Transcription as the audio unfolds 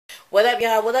What up,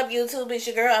 y'all? What up, YouTube? It's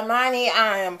your girl, Imani.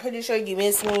 I am pretty sure you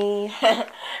miss me.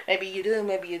 Maybe you do,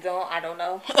 maybe you don't. I don't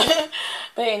know.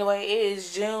 But anyway, it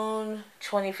is June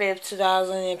 25th,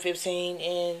 2015,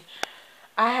 and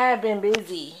I have been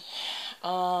busy.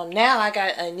 Now I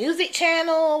got a music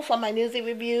channel for my music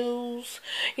reviews.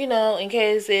 You know, in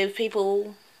case if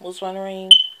people was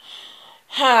wondering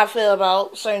how I feel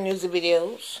about certain music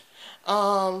videos.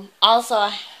 Also,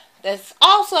 that's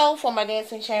also for my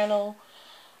dancing channel.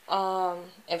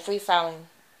 And freestyling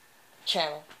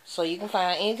channel. So you can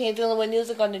find anything dealing with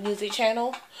music on the music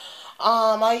channel.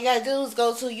 All you gotta do is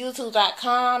go to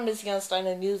youtube.com. It's gonna start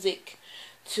the music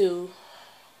to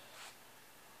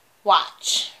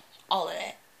watch. All of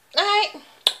that. Alright.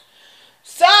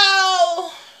 So,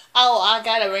 I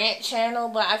got a rant channel,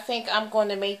 but I think I'm going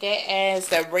to make that as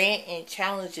the rant and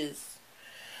challenges.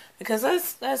 Because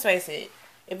let's face it,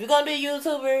 if you're gonna be a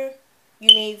YouTuber,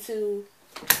 you need to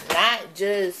not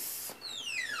just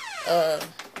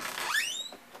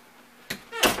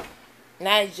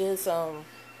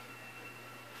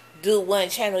do one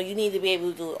channel. You need to be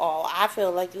able to do it all. I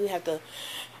feel like you have to.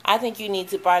 I think you need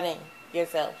to broaden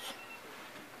yourself.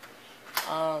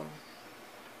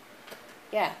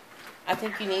 Yeah, I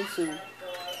think you need to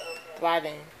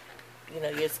broaden,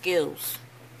 your skills.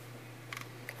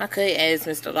 I could ask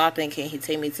Mr. Lawton, can he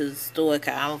take me to the store?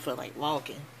 Cause I don't feel like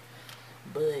walking,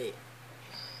 but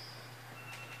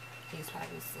he's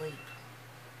probably asleep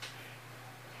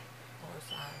or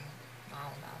something. I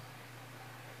don't know.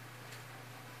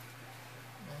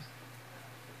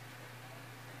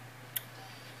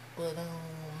 But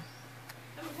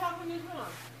Let me talk in this room.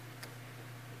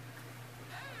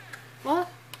 what?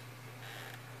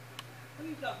 What are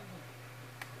you talking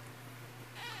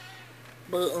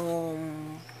But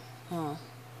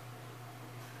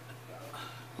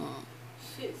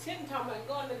Shit, sitting talking about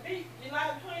going to the beach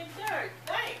July 23rd.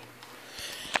 Thanks.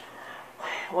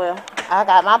 Well, I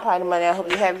got my party money. I hope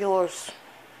you have yours.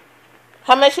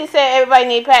 How much she said everybody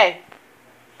need to pay?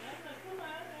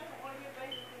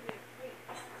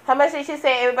 How much did she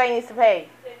say everybody needs to pay?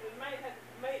 We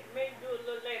may do a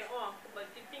little later on, but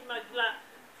you think about July.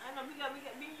 I know you gotta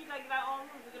get our own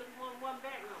room. We're gonna go one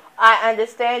back room. I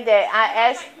understand that. I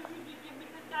asked. We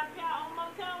just gotta pay our own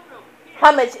motel room.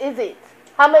 How much is it?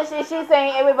 How much is she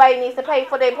saying everybody needs to pay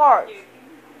for their parts?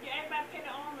 Everybody pay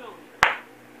their own room.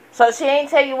 So she ain't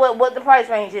tell you what the price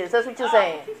range is. That's what you're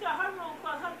saying. She said her room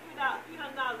costs her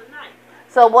 $300 a night.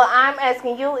 So what I'm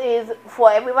asking you is,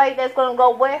 for everybody that's going to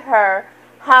go with her,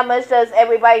 how much does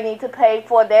everybody need to pay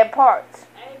for their parts?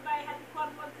 Everybody has to go to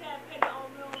the motel and pay their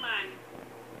own room money.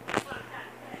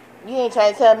 You ain't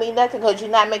trying to tell me nothing because you're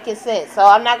not making sense. So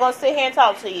I'm not going to sit here and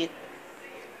talk to you.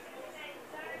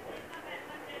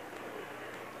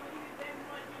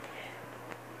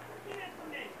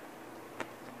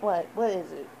 What? What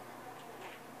is it?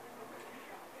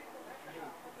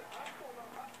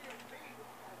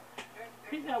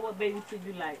 Figure out what babysit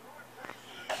you like.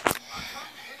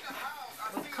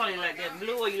 What color you like, that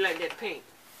blue or you like that pink?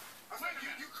 I said,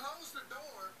 you closed the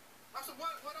door. I said, what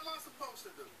am I supposed to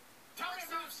do? Tell me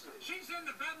she's in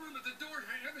the bedroom at the door.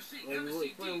 Hey, have a seat.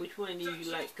 Which one do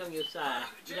you like? Come your side.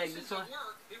 You like this one?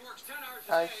 He works 10 hours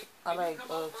a day. I like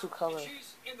two colors.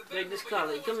 Like this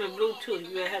color. Come in blue too.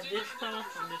 You gotta have this color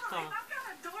and this color.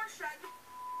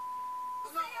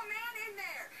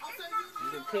 You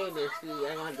can pay this. I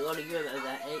don't have to order you an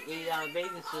 $8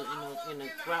 bathing suit in a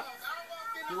crop.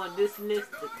 You want this and this?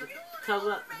 The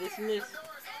cover up this and this?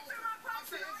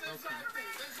 Okay.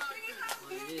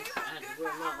 Well, this, I had to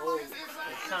wear my old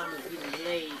time to get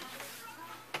laid.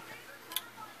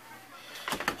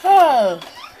 Oh,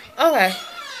 okay.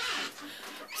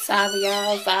 Sorry,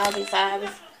 y'all. Sorry.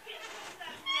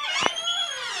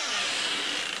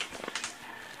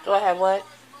 Do I have what?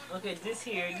 Okay, this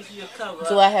is your cover.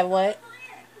 Do I have what?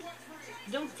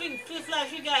 Them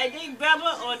flip-flops you got, are they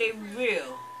rubber or they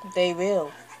real? They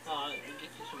real. Oh, you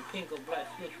get you some pink or black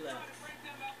flip-flops.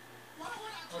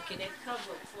 Okay, that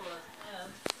cover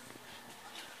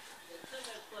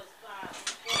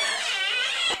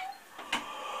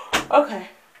for Okay.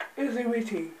 Is it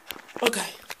waiting? Okay.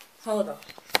 Hold on.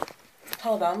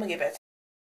 I'm gonna get back to